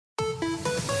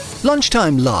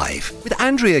Lunchtime Live with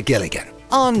Andrea Gilligan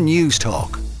on News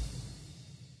Talk.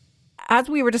 As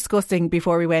we were discussing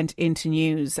before we went into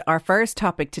news, our first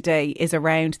topic today is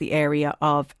around the area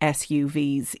of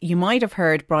SUVs. You might have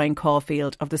heard Brian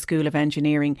Caulfield of the School of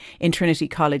Engineering in Trinity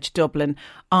College, Dublin,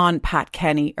 on Pat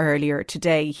Kenny earlier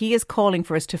today. He is calling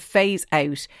for us to phase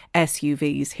out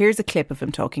SUVs. Here's a clip of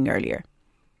him talking earlier.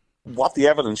 What the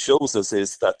evidence shows us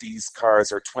is that these cars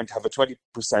have a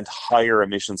 20% higher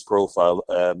emissions profile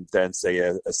than, say,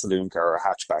 a saloon car or a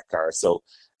hatchback car. So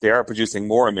they are producing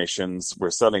more emissions. We're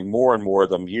selling more and more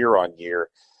of them year on year.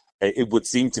 It would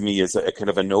seem to me as a kind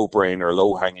of a no-brainer,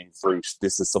 low-hanging fruit.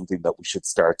 This is something that we should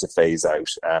start to phase out.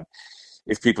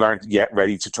 If people aren't yet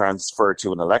ready to transfer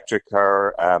to an electric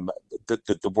car,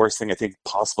 the worst thing I think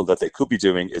possible that they could be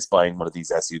doing is buying one of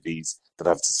these SUVs that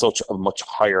have such a much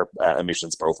higher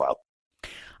emissions profile.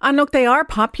 And look, they are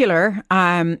popular.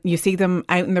 You see them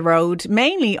out in the road,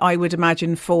 mainly, I would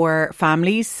imagine, for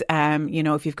families.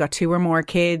 If you've got two or more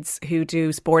kids who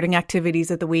do sporting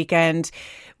activities at the weekend,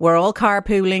 we're all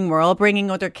carpooling, we're all bringing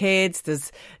other kids.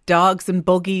 There's dogs and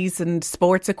buggies and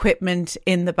sports equipment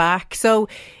in the back. So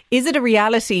is it a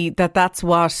reality that that's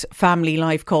what family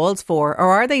life calls for?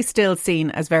 Or are they still seen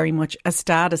as very much a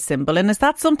status symbol? And is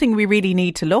that something we really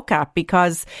need to look at?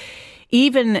 Because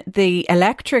even the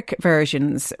electric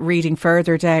versions, reading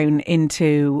further down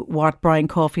into what Brian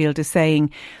Caulfield is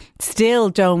saying, still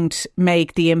don't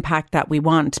make the impact that we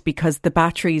want because the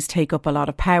batteries take up a lot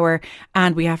of power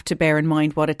and we have to bear in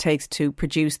mind what it takes to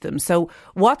produce them. So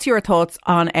what's your thoughts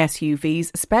on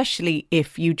SUVs, especially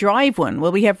if you drive one?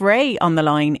 Well, we have Ray on the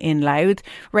line in Louth.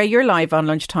 Ray, you're live on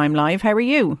Lunchtime Live. How are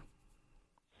you?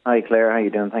 Hi, Claire. How are you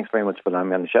doing? Thanks very much for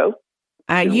having me on the show.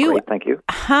 You great, thank you.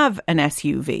 Have an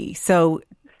SUV, so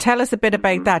tell us a bit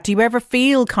about that. Do you ever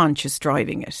feel conscious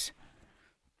driving it?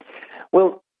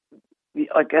 Well,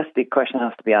 I guess the question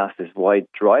has to be asked is why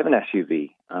drive an SUV?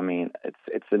 I mean,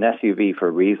 it's an SUV for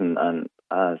a reason, and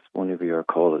as one of your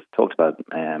callers talked about,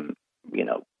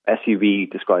 SUV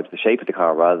describes the shape of the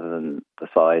car rather than the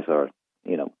size or,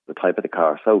 the type of the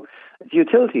car. So it's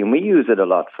utility, and we use it a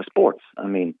lot for sports. I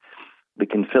mean, we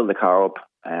can fill the car up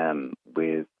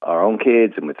with our own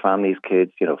kids and with families'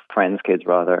 kids, friends' kids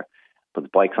rather, put the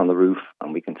bikes on the roof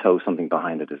and we can tow something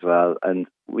behind it as well. And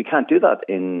we can't do that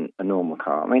in a normal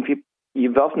car. I mean,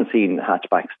 you've often seen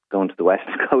hatchbacks going to the West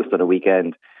Coast on a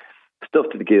weekend,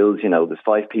 stuffed to the gills, there's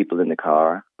 5 people in the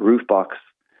car, roof box,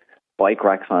 bike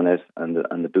racks on it, and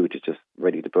the boot is just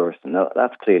ready to burst. And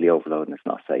that's clearly overload and it's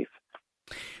not safe.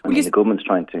 The government's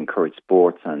trying to encourage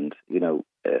sports and, an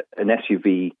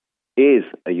SUV is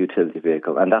a utility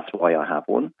vehicle, and that's why I have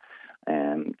one,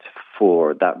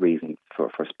 for that reason, for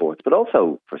sports, but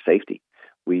also for safety.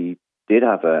 We did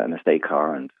have an estate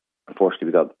car, and unfortunately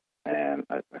we got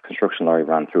a construction lorry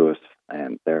ran through us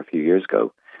there a few years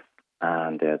ago,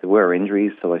 and there were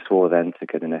injuries, so I swore then to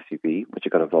get an SUV, which I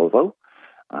got a Volvo,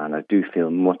 and I do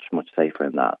feel much, much safer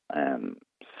in that.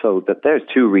 So that there's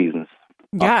 2 reasons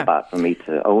off the bat for me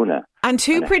to own it. And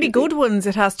 2 pretty good ones,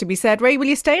 it has to be said. Ray, will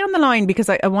you stay on the line? Because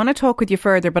I want to talk with you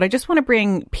further, but I just want to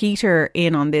bring Peter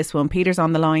in on this one. Peter's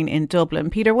on the line in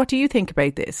Dublin. Peter, what do you think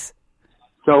about this?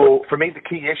 So for me, the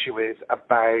key issue is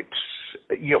about,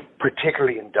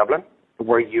 particularly in Dublin,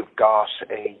 where you've got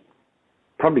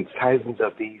probably thousands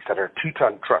of these that are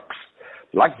 2-ton trucks,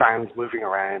 like vans moving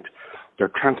around.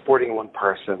 They're transporting one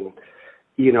person.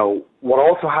 What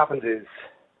also happens is,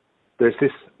 there's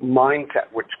this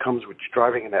mindset which comes with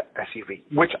driving an SUV,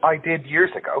 which I did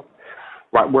years ago,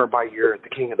 right, whereby you're the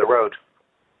king of the road.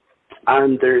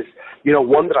 And there's,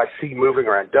 one that I see moving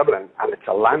around Dublin, and it's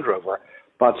a Land Rover,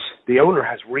 but the owner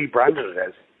has rebranded it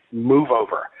as Move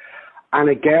Over.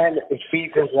 And again, it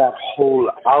feeds into that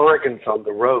whole arrogance on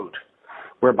the road,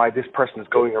 whereby this person is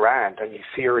going around and you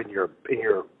see her in your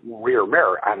rear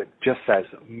mirror, and it just says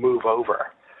Move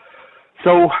Over.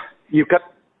 So you've got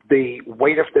the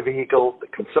weight of the vehicle, the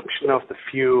consumption of the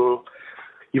fuel.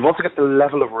 You've also got the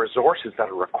level of resources that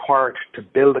are required to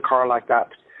build a car like that.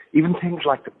 Even things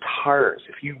like the tires.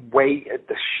 If you weigh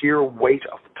the sheer weight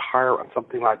of the tire on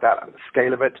something like that and the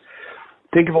scale of it,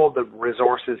 think of all the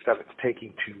resources that it's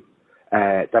taking to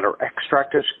that are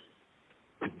extracted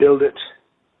to build it,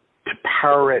 to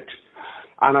power it.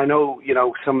 And I know,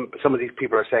 some of these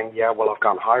people are saying, yeah, well, I've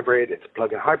gone hybrid, it's a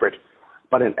plug-in hybrid.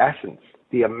 But in essence,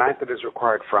 the amount that is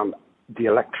required from the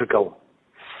electrical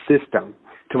system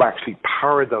to actually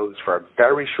power those for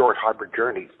very short hybrid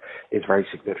journeys is very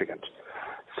significant.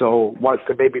 So whilst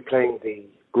they may be playing the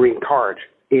green card,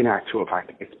 in actual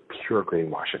fact, it's pure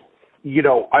greenwashing.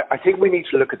 I think we need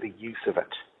to look at the use of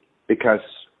it, because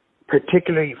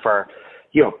particularly for,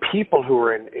 people who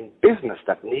are in business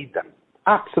that need them,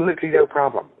 Absolutely no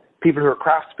problem. People who are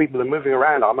craftspeople and moving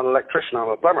around. I'm an electrician, I'm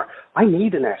a plumber. I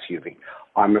need an SUV.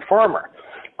 I'm a farmer.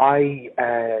 I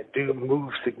do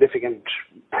move significant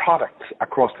products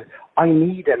across. I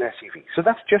need an SUV. So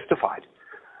that's justified.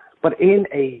 But in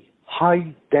a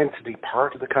high-density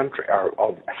part of the country, or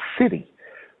of a city,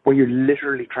 where you're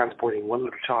literally transporting one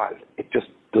little child, it just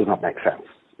does not make sense.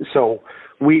 So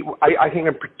I think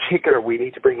in particular we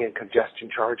need to bring in congestion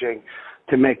charging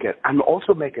to make it, and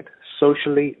also make it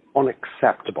socially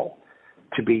unacceptable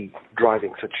to be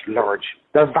driving such large,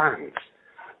 they're vans,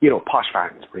 posh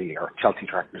vans really, or Chelsea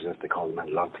tractors as they call them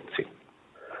in London.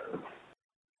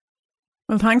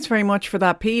 Well, thanks very much for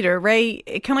that, Peter. Ray,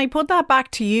 can I put that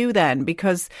back to you then?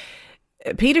 Because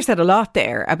Peter said a lot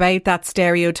there about that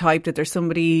stereotype that there's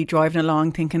somebody driving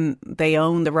along thinking they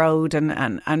own the road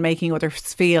and making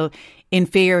others feel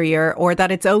inferior, or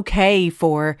that it's okay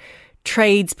for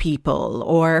tradespeople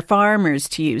or farmers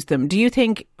to use them. Do you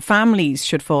think families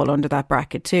should fall under that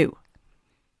bracket too?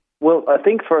 Well, I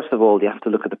think first of all, you have to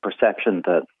look at the perception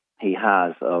that he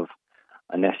has of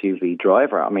an SUV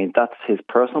driver. I mean, that's his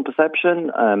personal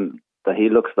perception, that he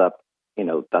looks at,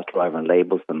 that driver and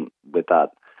labels them with that,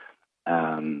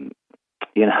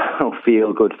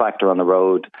 feel-good factor on the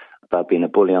road, about being a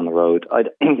bully on the road.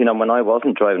 When I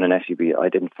wasn't driving an SUV, I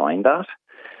didn't find that.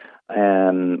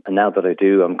 And now that I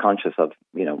do, I'm conscious of,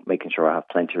 making sure I have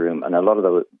plenty of room. And a lot of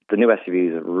the new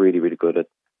SUVs are really, really good at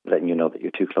letting you know that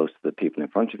you're too close to the people in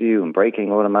front of you and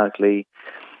braking automatically.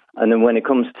 And then when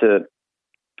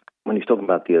he's talking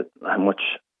about how much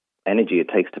energy it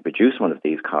takes to produce one of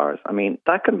these cars, I mean,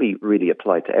 that can be really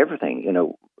applied to everything.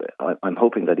 I'm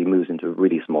hoping that he moves into a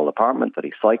really small apartment, that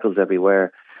he cycles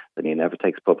everywhere, that he never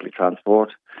takes public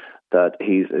transport, that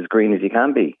he's as green as he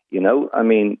can be. I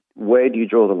mean, where do you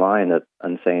draw the line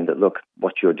and saying that, look,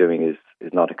 what you're doing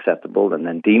is not acceptable, and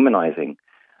then demonizing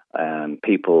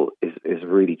people is a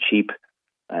really cheap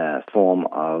form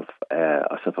of,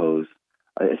 I suppose,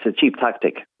 it's a cheap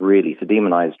tactic, really, to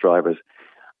demonize drivers.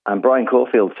 And Brian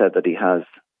Caulfield said that he has,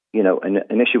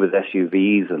 an issue with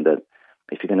SUVs, and that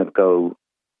if you're going to go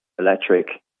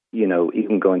electric,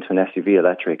 even going to an SUV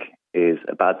electric is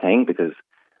a bad thing, because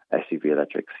SUV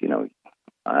electrics,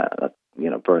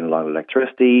 burn a lot of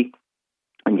electricity,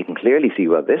 and you can clearly see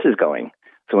where this is going.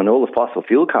 So when all the fossil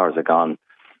fuel cars are gone,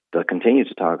 they'll continue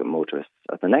to target motorists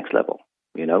at the next level.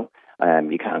 You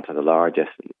can't have a large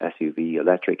SUV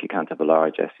electric. You can't have a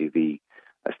large SUV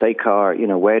estate car.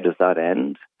 Where does that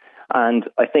end? And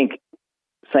I think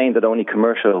saying that only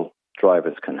commercial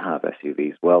drivers can have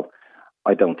SUVs, well,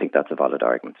 I don't think that's a valid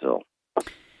argument at all.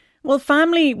 Well,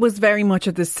 family was very much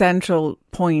at the central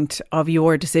point of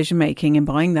your decision making in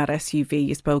buying that SUV.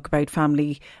 You spoke about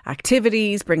family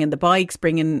activities, bringing the bikes,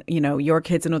 bringing, your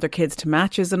kids and other kids to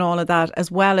matches and all of that,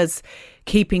 as well as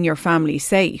keeping your family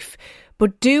safe.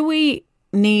 But do we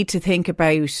need to think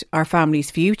about our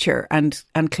family's future and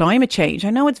climate change?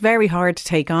 I know it's very hard to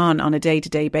take on a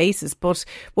day-to-day basis, but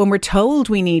when we're told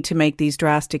we need to make these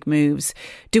drastic moves,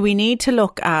 do we need to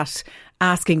look at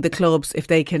asking the clubs if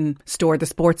they can store the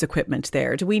sports equipment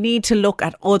there? Do we need to look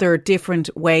at other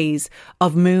different ways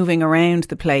of moving around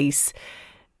the place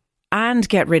and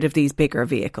get rid of these bigger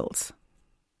vehicles?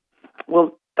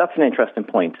 Well, that's an interesting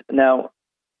point. Now,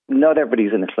 not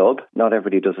everybody's in a club. Not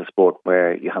everybody does a sport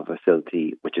where you have a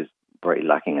facility, which is very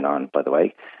lacking in Ireland, by the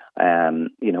way,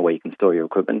 where you can store your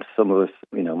equipment. Some of us,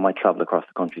 might travel across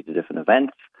the country to different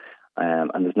events,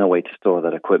 and there's no way to store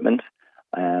that equipment.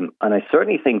 And I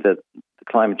certainly think that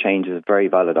climate change is a very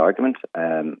valid argument.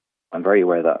 I'm very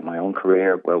aware that in my own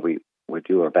career, where we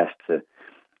do our best to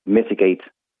mitigate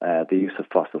the use of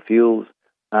fossil fuels.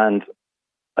 And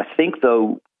I think,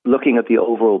 though, looking at the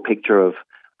overall picture of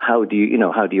how do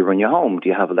you run your home? Do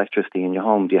you have electricity in your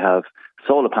home? Do you have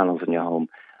solar panels in your home?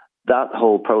 That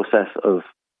whole process of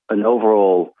an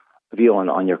overall view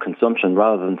on your consumption,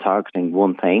 rather than targeting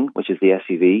one thing, which is the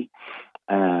SUV,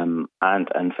 and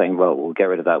saying, well, we'll get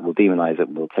rid of that, we'll demonize it,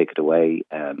 we'll take it away.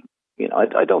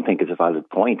 I don't think it's a valid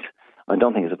point. I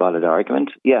don't think it's a valid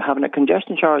argument. Yeah, having a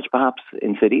congestion charge perhaps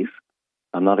in cities,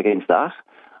 I'm not against that.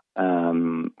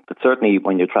 But certainly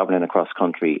when you're travelling across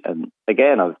country, and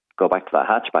again, I'll go back to that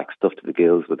hatchback, stuffed to the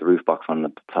gills with the roof box on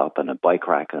the top and a bike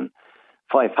rack and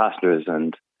 5 passengers,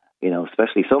 and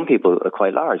especially some people are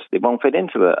quite large. They won't fit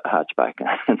into a hatchback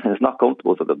and it's not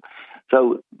comfortable for them.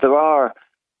 So there are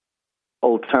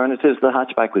alternatives to the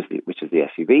hatchback, which is the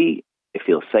SUV. It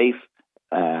feels safe.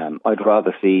 I'd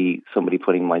rather see somebody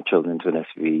putting my children into an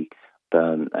SUV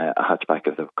than a hatchback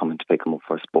if they're coming to pick them up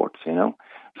for sports,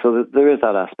 So there is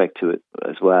that aspect to it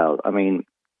as well. I mean,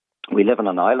 we live on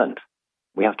an island.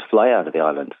 We have to fly out of the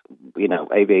island.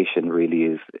 Aviation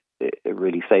really it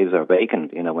really saves our bacon,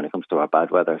 when it comes to our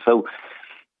bad weather. So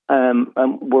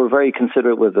we're very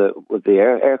considerate with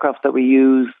the aircraft that we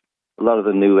use. A lot of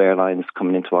the new airlines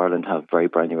coming into Ireland have very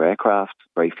brand new aircraft,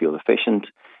 very fuel efficient.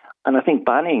 And I think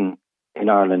banning in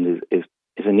Ireland is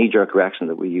a knee-jerk reaction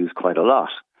that we use quite a lot.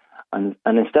 And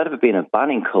instead of it being a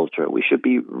banning culture, we should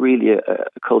be really a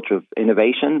culture of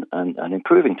innovation and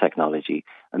improving technology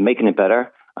and making it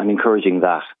better and encouraging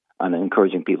that and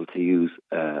encouraging people to use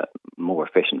more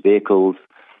efficient vehicles,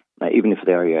 even if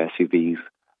they are your SUVs,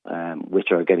 which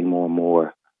are getting more and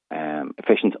more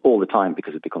efficient all the time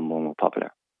because it's become more and more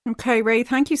popular. Okay, Ray,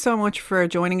 thank you so much for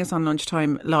joining us on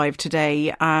Lunchtime Live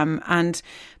today. And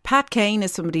Pat Kane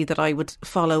is somebody that I would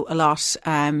follow a lot.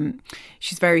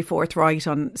 She's very forthright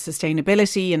on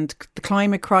sustainability and the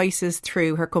climate crisis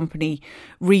through her company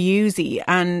Reusey.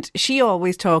 And she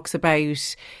always talks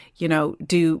about,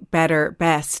 do better,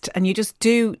 best. And you just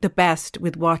do the best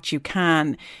with what you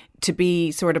can. To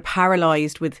be sort of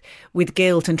paralysed with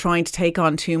guilt and trying to take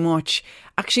on too much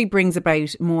actually brings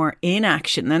about more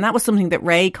inaction. And that was something that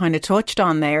Ray kind of touched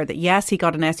on there, that yes, he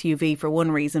got an SUV for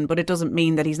one reason, but it doesn't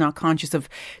mean that he's not conscious of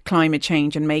climate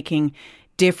change and making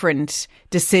different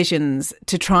decisions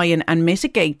to try and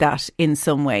mitigate that in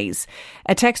some ways.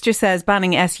 A texter says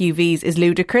banning SUVs is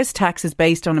ludicrous. Taxes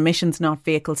based on emissions, not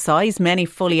vehicle size. Many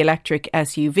fully electric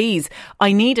SUVs.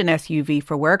 I need an SUV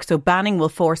for work, so banning will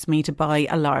force me to buy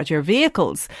a larger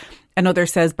vehicles. Another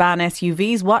says ban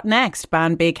SUVs. What next?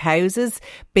 Ban big houses,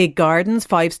 big gardens,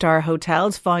 5-star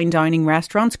hotels, fine dining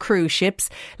restaurants, cruise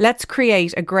ships. Let's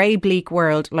create a grey, bleak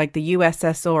world like the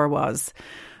USSR was.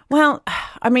 Well,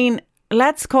 I mean,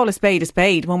 let's call a spade a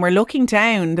spade. When we're looking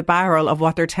down the barrel of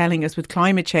what they're telling us with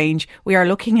climate change, we are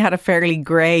looking at a fairly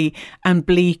grey and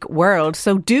bleak world.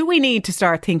 So do we need to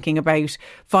start thinking about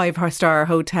 5-star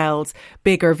hotels,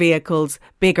 bigger vehicles,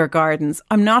 bigger gardens?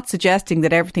 I'm not suggesting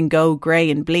that everything go grey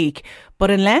and bleak,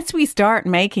 but unless we start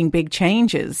making big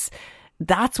changes,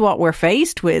 that's what we're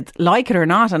faced with, like it or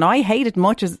not. And I hate it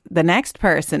much as the next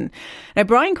person. Now,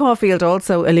 Brian Caulfield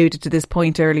also alluded to this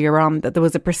point earlier on, that there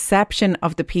was a perception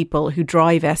of the people who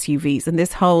drive SUVs and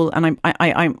this whole, and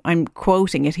I'm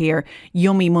quoting it here,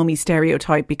 yummy mummy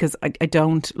stereotype, because I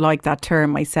don't like that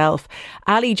term myself.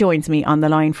 Ali joins me on the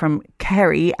line from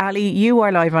Kerry. Ali, you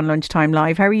are live on Lunchtime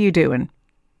Live. How are you doing?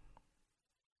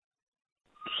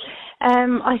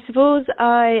 I suppose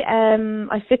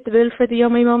I fit the bill for the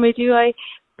yummy mummy, do I?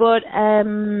 But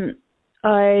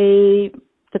the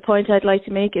point I'd like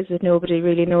to make is that nobody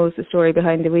really knows the story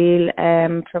behind the wheel.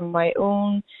 From my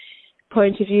own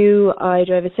point of view, I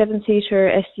drive a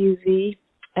 7-seater SUV,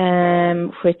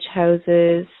 which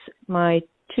houses my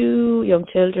 2 young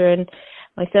children,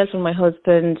 myself and my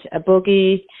husband, a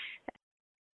buggy.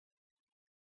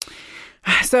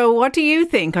 So what do you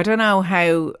think? I don't know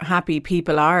how happy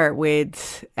people are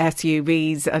with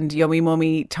SUVs and yummy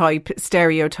mummy type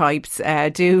stereotypes.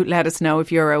 Do let us know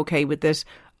if you're okay with it.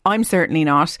 I'm certainly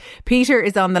not. Peter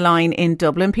is on the line in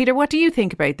Dublin. Peter, what do you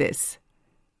think about this?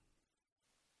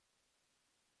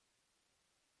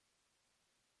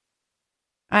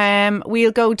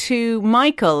 We'll go to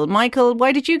Michael. Michael,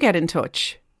 why did you get in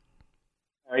touch?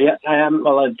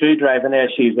 Well, I do drive an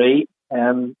SUV.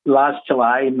 Last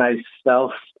July,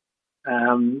 myself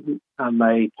and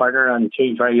my partner and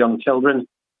 2 very young children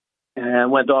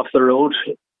went off the road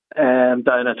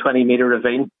down a 20-metre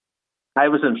ravine. I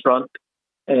was in front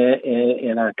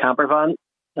in a camper van,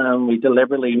 and we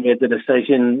deliberately made the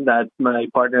decision that my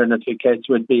partner and the 2 kids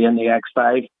would be in the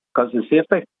X5 because of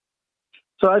safety.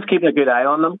 So I was keeping a good eye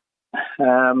on them,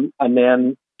 and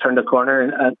then turned a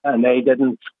corner and they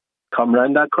didn't come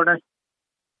round that corner.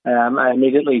 I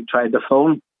immediately tried the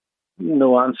phone,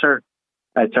 no answer.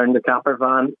 I turned the camper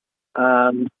van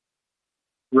round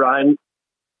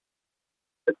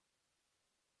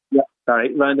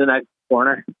the next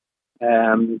corner.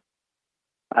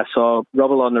 I saw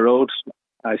rubble on the road.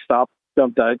 I stopped,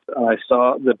 jumped out, and I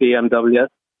saw the BMW.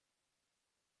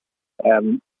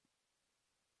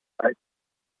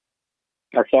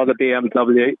 I saw the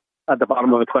BMW at the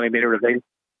bottom of a 20-metre ravine.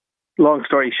 Long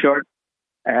story short,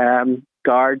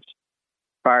 guards,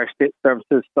 fire state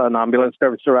services and ambulance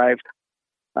service arrived,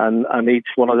 and each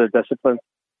one of the disciplines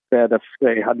said if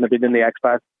they hadn't been in the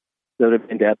X5, they would have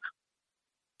been dead.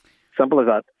 Simple as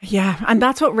that. Yeah, and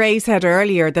that's what Ray said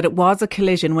earlier, that it was a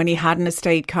collision when he had an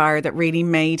estate car that really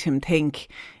made him think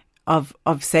of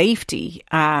safety.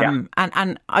 And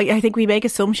I think we make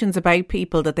assumptions about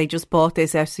people that they just bought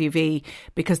this SUV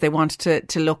because they wanted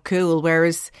to look cool,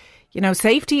 whereas,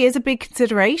 safety is a big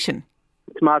consideration.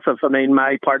 It's massive. I mean,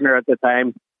 my partner at the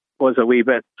time was a wee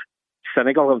bit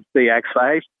cynical of the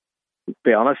X5. To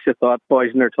be honest, she thought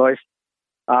boys and their toys.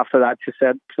 after that, she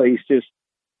said, please just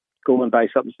go and buy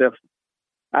something safe.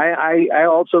 I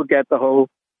also get the whole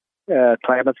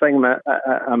climate thing.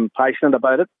 I'm passionate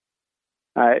about it.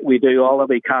 We do all that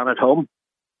we can at home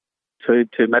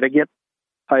to mitigate.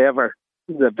 However,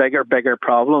 the bigger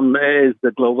problem is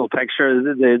the global picture,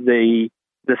 the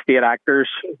state actors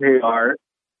who are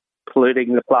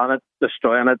polluting the planet,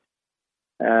 destroying it,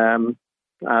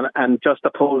 and just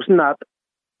opposing that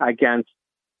against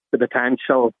the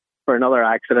potential for another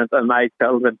accident and my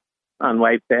children and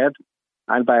wife dead.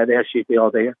 I'll buy the SUV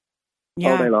all day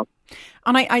long.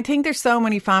 And I think there's so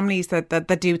many families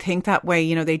that do think that way.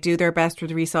 You know, they do their best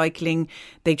with recycling.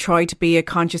 They try to be a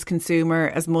conscious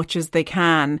consumer as much as they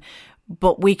can.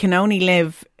 But we can only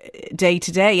live day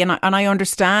to day. And I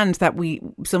understand that we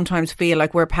sometimes feel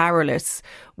like we're powerless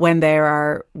when there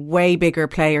are way bigger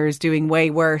players doing way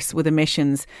worse with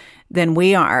emissions than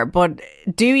we are. But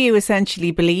do you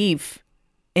essentially believe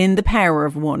in the power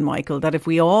of one, Michael, that if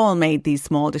we all made these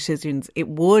small decisions, it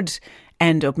would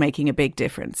end up making a big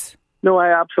difference? No,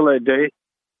 I absolutely do.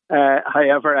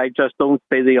 However, I just don't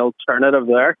see the alternative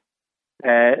there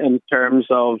in terms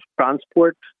of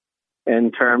transport,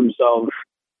 in terms of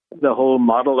the whole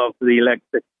model of the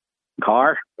electric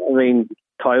car. I mean,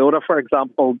 Toyota, for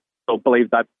example, don't believe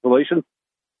that's the solution.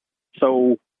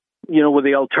 So, with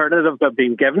the alternative that's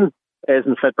been given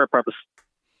isn't fit for purpose.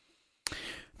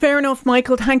 Fair enough,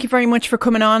 Michael. Thank you very much for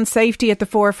coming on. Safety at the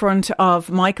forefront of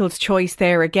Michael's choice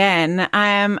there again.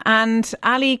 And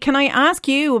Ali, can I ask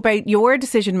you about your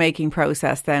decision-making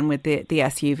process then with the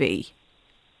SUV?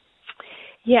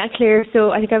 Yeah, Claire. So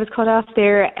I think I was cut off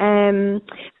there.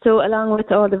 So along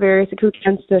with all the various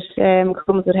accoutrements that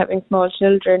comes with having small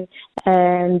children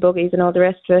and buggies and all the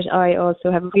rest of it, I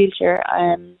also have a wheelchair.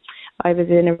 I was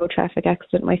in a road traffic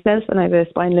accident myself and I have a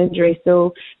spinal injury.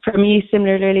 So for me,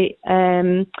 similarly,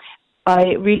 I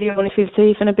really only feel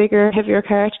safe in a bigger, heavier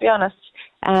car, to be honest.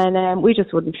 And we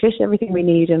just wouldn't fit everything we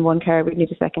need in one car. We'd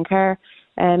need a second car.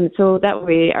 So that would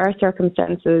be our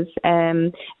circumstances.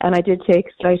 And I did take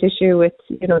slight issue with,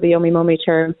 the yummy mummy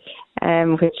term,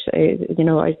 which,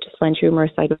 I just find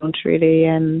humorous. I don't really...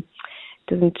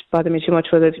 doesn't bother me too much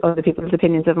with other people's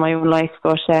opinions of my own life,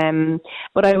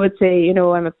 but I would say,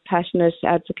 I'm a passionate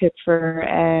advocate for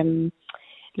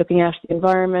looking after the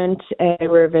environment.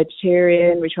 We're a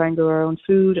vegetarian. We try and grow our own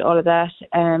food, all of that.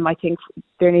 I think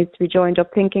there needs to be joined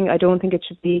up thinking. I don't think it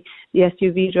should be the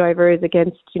SUV drivers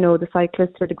against, the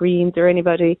cyclists or the Greens or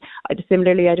anybody.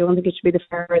 Similarly, I don't think it should be the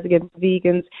farmers against the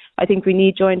vegans. I think we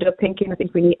need joined up thinking. I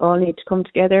think we all need to come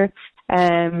together.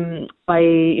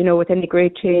 With any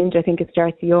great change, I think it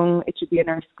starts young. It should be in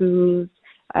our schools.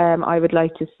 I would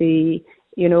like to see,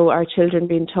 our children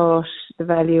being taught the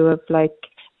value of veg,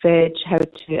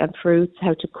 and fruits,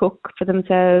 how to cook for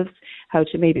themselves, how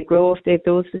to maybe grow if they have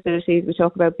those facilities. We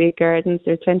talk about big gardens.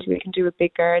 There's plenty we can do with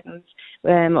big gardens,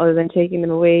 other than taking them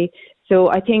away.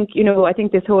 So I think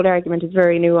this whole argument is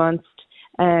very nuanced.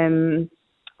 I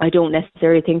don't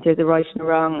necessarily think there's a right and a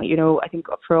wrong. I think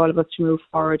for all of us to move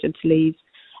forward and to leave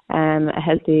a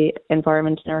healthy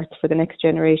environment and earth for the next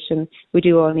generation, we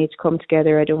do all need to come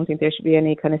together. I don't think there should be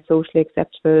any kind of socially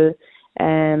acceptable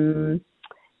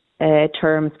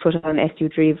terms put on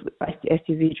SUV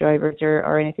drivers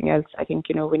or anything else. I think,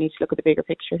 we need to look at the bigger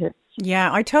picture here.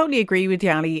 Yeah, I totally agree with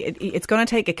you, Ali. It's going to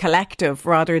take a collective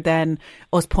rather than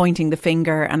us pointing the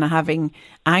finger and having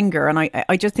anger. And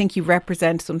I just think you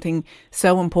represent something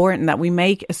so important, that we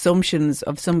make assumptions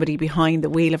of somebody behind the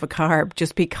wheel of a car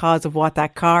just because of what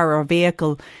that car or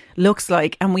vehicle looks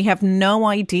like. And we have no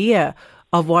idea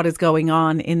of what is going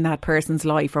on in that person's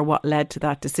life or what led to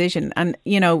that decision. And,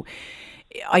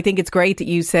 I think it's great that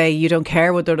you say you don't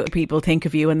care what other people think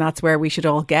of you, and that's where we should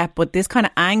all get. But this kind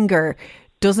of anger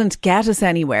doesn't get us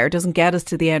anywhere, doesn't get us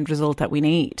to the end result that we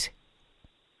need.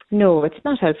 No, it's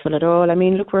not helpful at all. I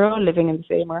mean, look, we're all living in the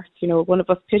same earth. Pitting one of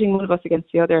us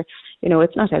against the other.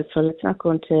 It's not helpful. It's not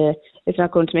going to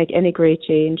make any great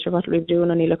change. Or what we're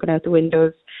doing, only looking out the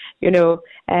windows, at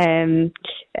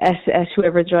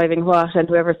whoever's driving what and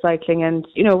whoever's cycling. And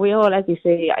we all, as you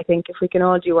say, I think if we can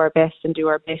all do our best and do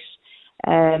our bit,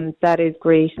 that is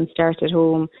great, and start at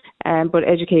home. But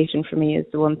education for me is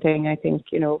the one thing I think,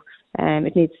 it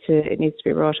needs to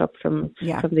be brought up from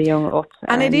the young up.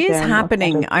 And it is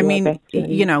happening. I mean,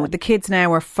 the kids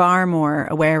now are far more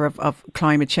aware of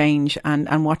climate change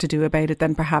and what to do about it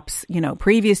than perhaps,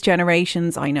 previous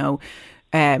generations. I know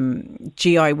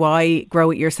GIY,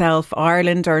 Grow It Yourself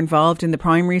Ireland are involved in the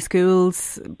primary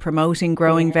schools promoting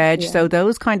growing veg. So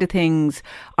those kind of things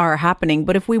are happening.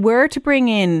 But if we were to bring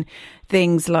in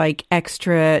things like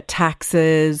extra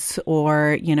taxes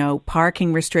or, you know,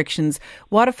 parking restrictions,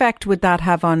 what effect would that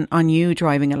have on you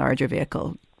driving a larger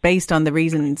vehicle, based on the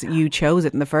reasons you chose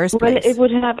it in the first place? Well, it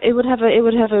would have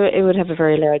a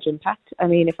very large impact. I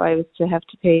mean, if I was to have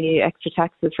to pay extra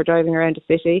taxes for driving around a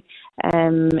city,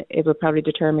 it would probably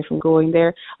deter me from going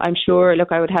there. I'm sure,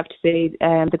 look, I would have to say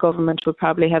the government would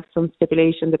probably have some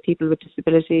stipulation that people with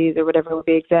disabilities or whatever would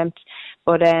be exempt.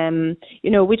 But, you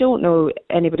know, we don't know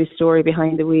anybody's story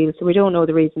behind the wheel, so we don't know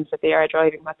the reasons that they are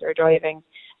driving what they're driving.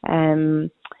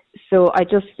 So I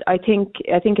think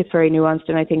it's very nuanced,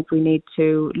 and I think we need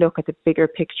to look at the bigger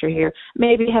picture here.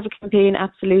 Maybe have a campaign,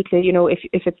 absolutely. You know, if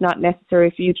it's not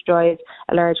necessary for you to drive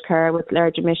a large car with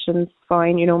large emissions,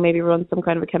 fine. You know, maybe run some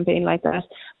kind of a campaign like that.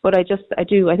 But I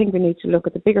think we need to look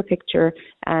at the bigger picture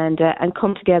and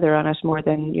come together on it more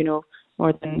than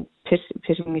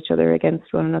pitting each other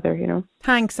against one another. You know.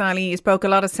 Thanks, Ali. You spoke a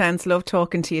lot of sense. Love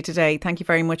talking to you today. Thank you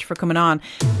very much for coming on.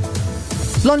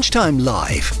 Lunchtime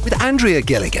Live with Andrea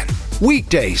Gilligan.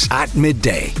 Weekdays at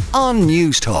midday on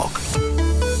News Talk.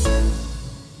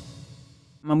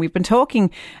 And we've been talking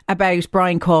about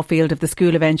Brian Caulfield of the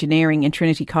School of Engineering in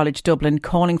Trinity College Dublin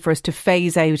calling for us to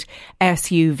phase out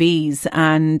SUVs.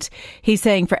 And he's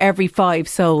saying for every 5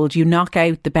 sold, you knock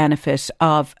out the benefit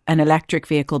of an electric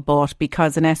vehicle bought,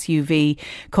 because an SUV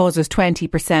causes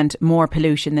 20% more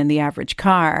pollution than the average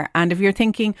car. And if you're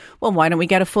thinking, well, why don't we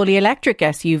get a fully electric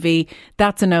SUV?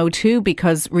 That's a no too,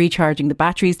 because recharging the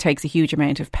batteries takes a huge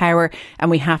amount of power and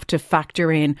we have to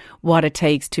factor in what it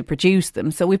takes to produce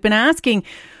them. So we've been asking,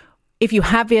 if you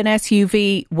have an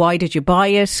SUV, why did you buy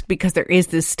it? Because there is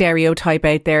this stereotype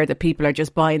out there that people are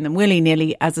just buying them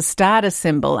willy-nilly as a status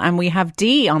symbol. And we have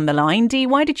Dee on the line. Dee,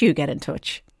 why did you get in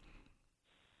touch?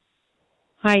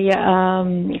 Hi,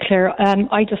 Claire.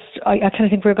 I kind of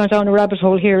think we're going down a rabbit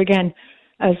hole here again,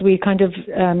 as we kind of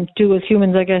do as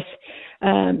humans, I guess.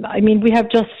 I mean, we have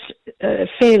just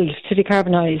failed to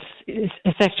decarbonise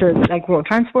a sector like road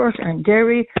transport and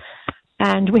dairy.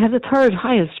 And we have the 3rd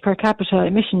highest per capita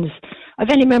emissions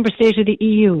of any member state of the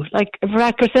EU. Like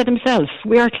Varadkar said himself,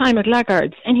 we are climate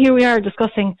laggards. And here we are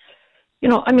discussing, you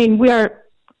know, I mean, we are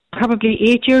probably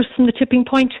 8 years from the tipping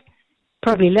point,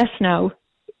 probably less now.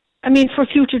 I mean, for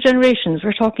future generations,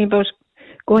 we're talking about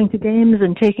going to games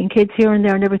and taking kids here and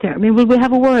there and everything. I mean, will we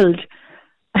have a world?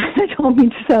 I don't mean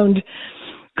to sound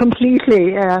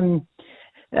completely gone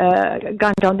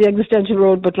down the existential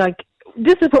road, but like,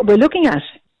 this is what we're looking at.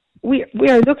 We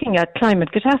are looking at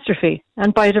climate catastrophe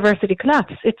and biodiversity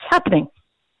collapse. It's happening.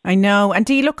 I know. And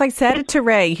Dee, look, I said it to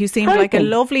Ray, who seemed like a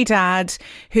lovely dad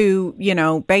who, you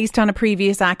know, based on a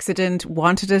previous accident,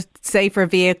 wanted a safer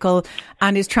vehicle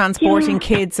and is transporting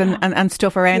kids and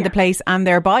stuff around the place and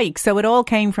their bikes. So it all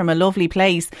came from a lovely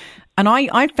place. And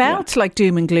I felt like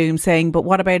doom and gloom saying, but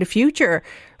what about a future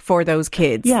for those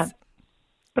kids? Yeah.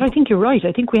 But I think you're right.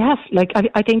 I think we have, like,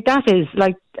 I think that is,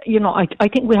 like, you know, I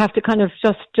think we have to kind of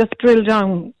just drill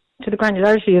down to the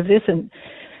granularity of this. And,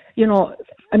 you know,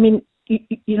 I mean,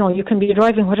 you know, you can be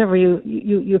driving whatever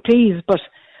you please, but,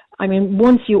 I mean,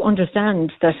 once you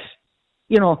understand that,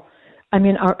 you know, I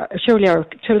mean, surely our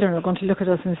children are going to look at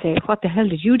us and say, what the hell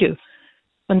did you do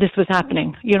when this was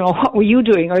happening? You know, what were you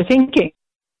doing or thinking?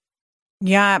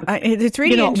 Yeah, it's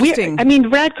really interesting. I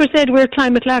mean, Radker said we're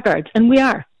climate laggards, and we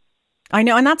are. I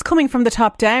know, and that's coming from the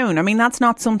top down. I mean, that's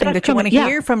not something that you want to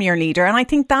hear from your leader. And I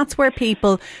think that's where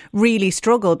people really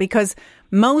struggle, because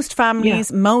most families,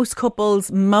 most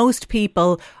couples, most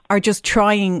people are just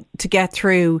trying to get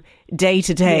through day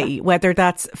to day, whether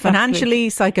that's financially,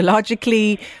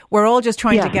 psychologically. We're all just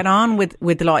trying to get on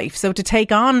with life. So to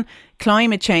take on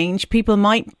climate change, people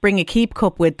might bring a keep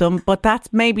cup with them, but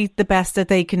that's maybe the best that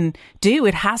they can do.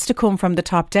 It has to come from the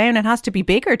top down. It has to be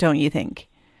bigger, don't you think?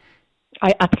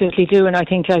 I absolutely do, and I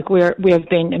think like we have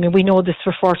been. I mean, we know this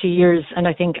for 40 years, and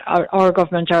I think our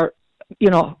government are, you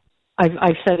know,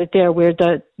 I've said it there. We're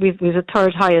the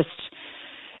 3rd highest.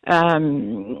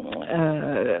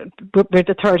 We're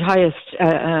the 3rd highest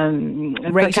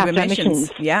rate of emissions.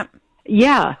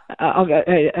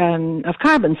 Of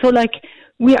carbon. So like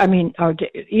we're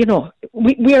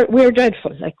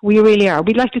dreadful. Like we really are.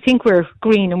 We'd like to think we're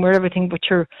green and we're everything, but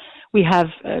we have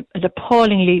an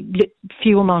appallingly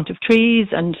few amount of trees,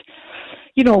 and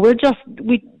you know we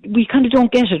kind of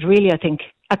don't get it really. I think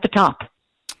at the top.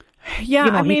 Yeah,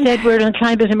 you know, I mean, he said we're in a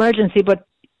climate emergency, but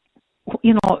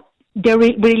you know there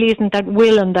really isn't that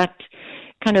will and that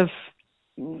kind of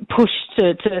push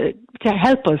to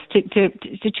help us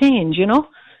to change. You know,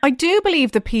 I do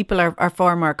believe that people are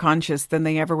far more conscious than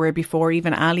they ever were before.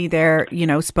 Even Ali there,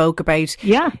 spoke about,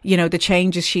 the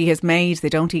changes she has made. They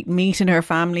don't eat meat in her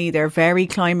family. They're very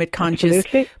climate conscious,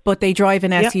 but they drive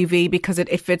an SUV because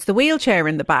it fits the wheelchair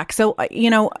in the back. So,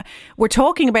 we're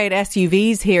talking about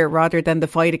SUVs here rather than the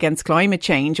fight against climate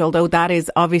change, although that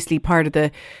is obviously part of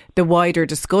the wider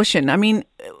discussion. I mean,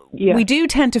 we do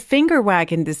tend to finger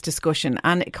wag in this discussion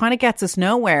and it kind of gets us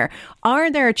nowhere. Are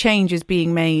there changes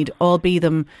being made, albeit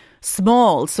them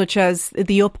small, such as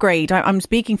the upgrade? I'm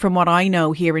speaking from what I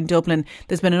know here in Dublin.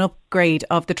 There's been an upgrade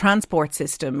of the transport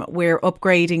system. We're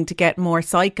upgrading to get more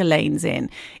cycle lanes in.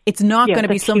 It's not going to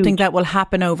be something that will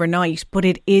happen overnight, but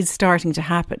it is starting to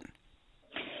happen.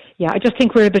 Yeah, I just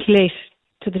think we're a bit late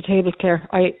to the table, Claire.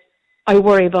 I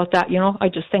worry about that, I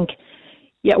just think,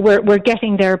 we're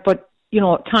getting there, but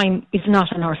time is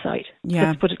not on our side. Yeah.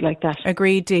 Let's put it like that.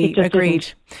 Agreed, Dee. Agreed.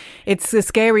 Isn't. It's a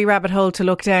scary rabbit hole to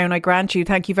look down, I grant you.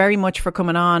 Thank you very much for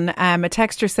coming on. A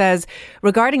texter says,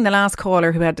 regarding the last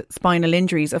caller who had spinal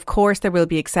injuries, of course there will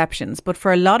be exceptions, but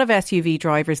for a lot of SUV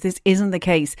drivers, this isn't the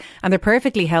case. And they're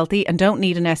perfectly healthy and don't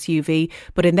need an SUV,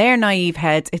 but in their naive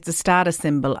heads, it's a status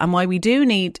symbol. And while we do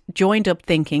need joined up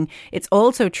thinking, it's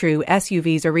also true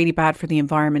SUVs are really bad for the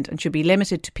environment and should be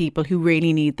limited to people who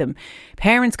really need them.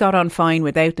 Parents got on fine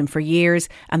without them for years,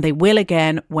 and they will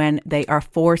again when they are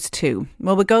forced to.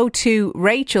 Well, we'll go to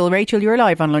Rachel. Rachel, you're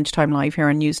live on Lunchtime Live here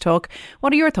on News Talk.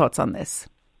 What are your thoughts on this?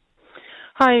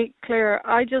 Hi, Claire.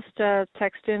 I just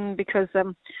text in because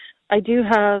I do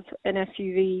have an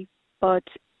SUV, but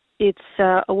it's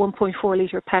a 1.4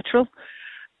 litre petrol.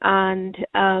 And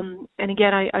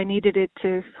again, I needed it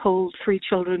to hold 3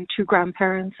 children, 2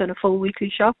 grandparents and a full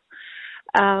weekly shop.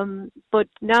 But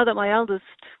now that my eldest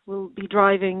will be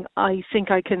driving, I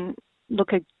think I can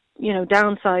look at,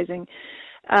 downsizing.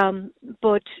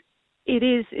 But it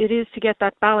is to get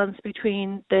that balance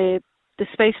between the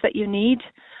space that you need,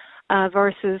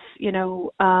 versus,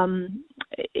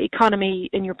 economy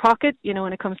in your pocket,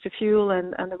 when it comes to fuel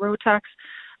and the road tax,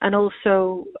 and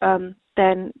also,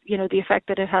 then, the effect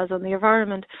that it has on the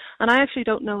environment. And I actually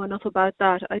don't know enough about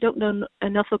that. I don't know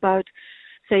enough about,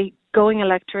 say, going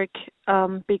electric,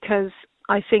 because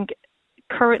I think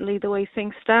currently the way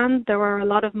things stand, there are a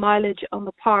lot of mileage on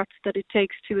the parts that it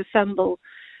takes to assemble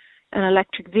an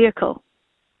electric vehicle.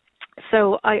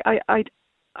 So I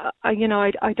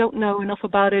don't know enough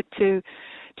about it to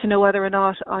know whether or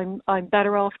not I'm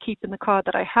better off keeping the car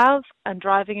that I have and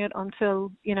driving it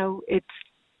until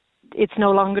it's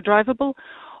no longer drivable,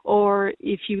 or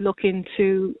if you look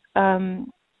into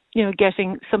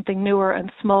getting something newer and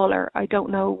smaller. I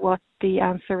don't know what the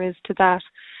answer is to that.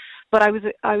 But I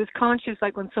was conscious,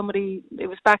 like when somebody, it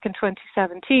was back in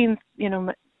 2017,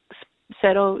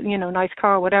 said, oh, nice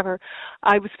car, whatever.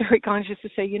 I was very conscious to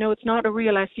say, it's not a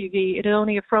real SUV. It's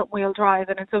only a front wheel drive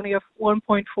and it's only a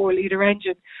 1.4 litre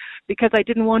engine, because I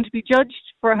didn't want to be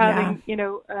judged for having,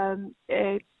 for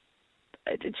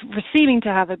seeming to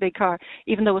have a big car,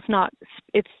 even though it's not.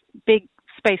 It's big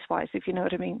space-wise, if you know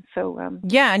what I mean. So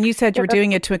and you said you were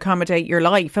doing it to accommodate your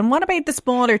life. And what about the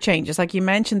smaller changes? Like you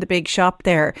mentioned the big shop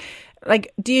there.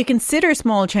 Like, do you consider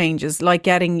small changes like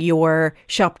getting your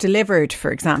shop delivered,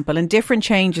 for example, and different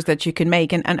changes that you can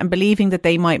make and believing that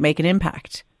they might make an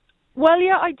impact? Well,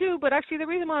 yeah, I do. But actually the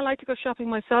reason why I like to go shopping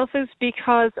myself is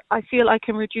because I feel I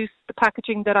can reduce the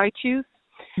packaging that I choose.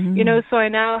 So I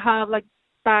now have like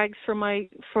bags for my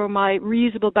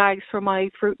reusable bags for my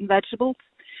fruit and vegetables,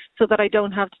 so that I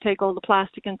don't have to take all the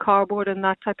plastic and cardboard and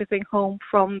that type of thing home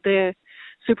from the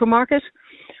supermarket.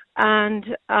 And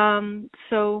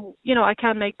so, I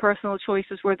can make personal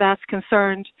choices where that's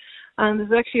concerned. And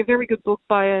there's actually a very good book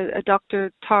by a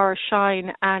Dr. Tara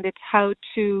Shine, and it's how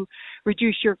to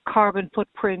reduce your carbon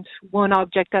footprint one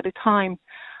object at a time.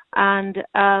 And,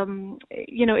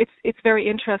 it's very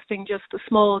interesting, just the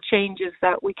small changes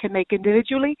that we can make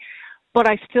individually. But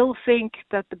I still think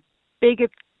that the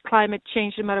biggest climate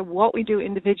change, no matter what we do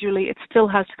individually, it still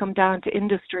has to come down to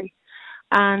industry.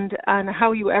 And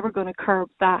how are you ever going to curb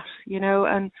that,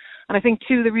 And I think,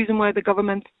 too, the reason why the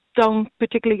government don't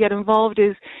particularly get involved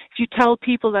is if you tell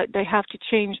people that they have to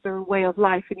change their way of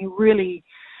life and you really,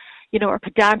 are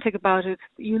pedantic about it,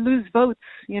 you lose votes,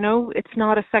 It's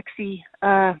not a sexy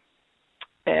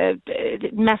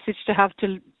message to have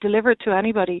to deliver to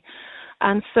anybody.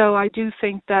 And so I do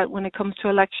think that when it comes to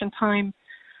election time,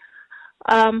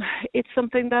 it's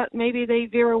something that maybe they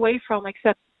veer away from,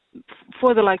 except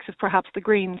for the likes of perhaps the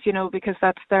Greens, because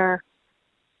that's their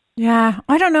Yeah,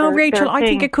 I don't know, Rachel. I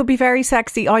think it could be very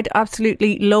sexy. I'd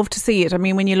absolutely love to see it. I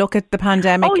mean, when you look at the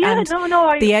pandemic and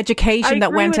the education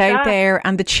that went out there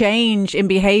and the change in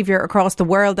behaviour across the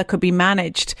world that could be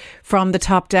managed from the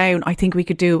top down, I think we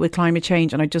could do it with climate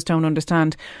change, and I just don't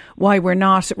understand why we're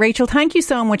not. Rachel, thank you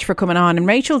so much for coming on. And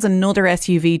Rachel's another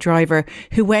SUV driver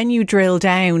who, when you drill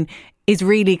down, is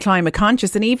really climate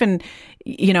conscious. And even,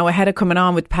 you know, ahead of coming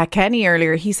on with Pat Kenny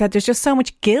earlier, he said there's just so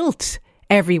much guilt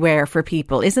everywhere for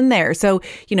people, isn't there? So,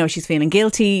 you know, she's feeling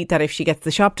guilty that if she gets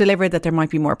the shop delivered that there might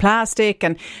be more plastic,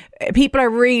 and people are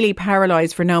really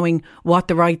paralysed for knowing what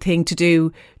the right thing to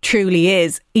do truly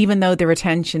is, even though their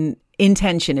intention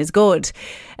is good.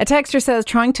 A texter says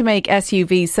trying to make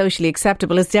SUVs socially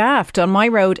acceptable is daft. On my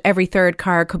road, every third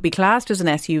car could be classed as an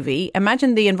SUV.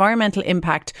 Imagine the environmental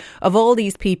impact of all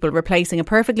these people replacing a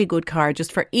perfectly good car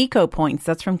just for eco points.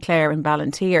 That's from Clare in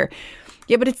Ballantyre.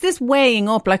 Yeah, but it's this weighing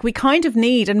up, like we kind of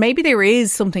need, and maybe there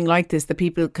is something like this that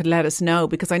people could let us know,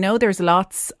 because I know there's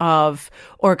lots of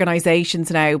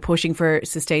organisations now pushing for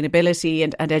sustainability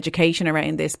and education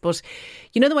around this. But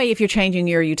you know the way if you're changing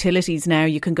your utilities now,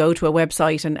 you can go to a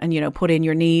website and you know, put in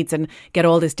your needs and get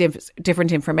all this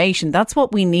different information. That's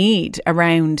what we need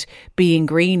around being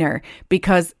greener,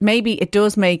 because maybe it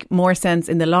does make more sense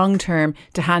in the long term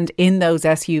to hand in those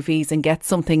SUVs and get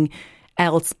something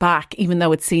else back, even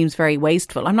though it seems very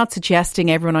wasteful. I'm not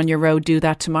suggesting everyone on your road do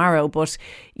that tomorrow, but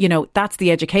you know, that's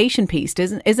the education piece,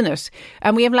 isn't it?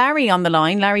 And we have Larry on the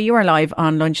line. Larry, you are live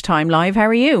on Lunchtime Live. How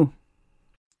are you?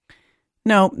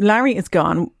 No, Larry is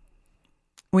gone.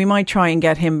 We might try and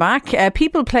get him back.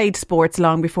 People played sports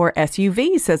long before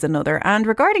SUVs, says another. And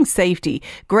regarding safety,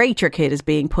 great your kid is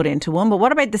being put into one, but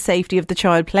what about the safety of the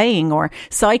child playing or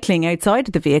cycling outside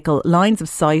of the vehicle? Lines of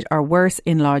sight are worse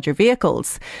in larger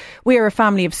vehicles. We are a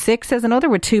family of 6, says another,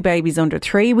 with 2 babies under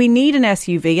 3. We need an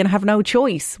SUV and have no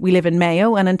choice. We live in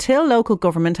Mayo, and until local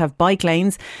government have bike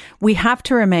lanes, we have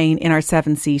to remain in our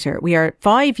 7-seater. We are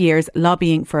 5 years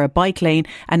lobbying for a bike lane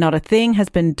and not a thing has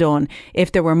been done.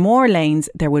 If there were more lanes,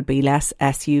 there would be less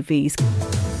SUVs.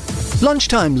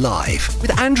 Lunchtime Live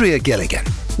with Andrea Gilligan.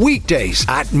 Weekdays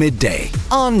at midday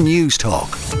on News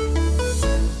Talk.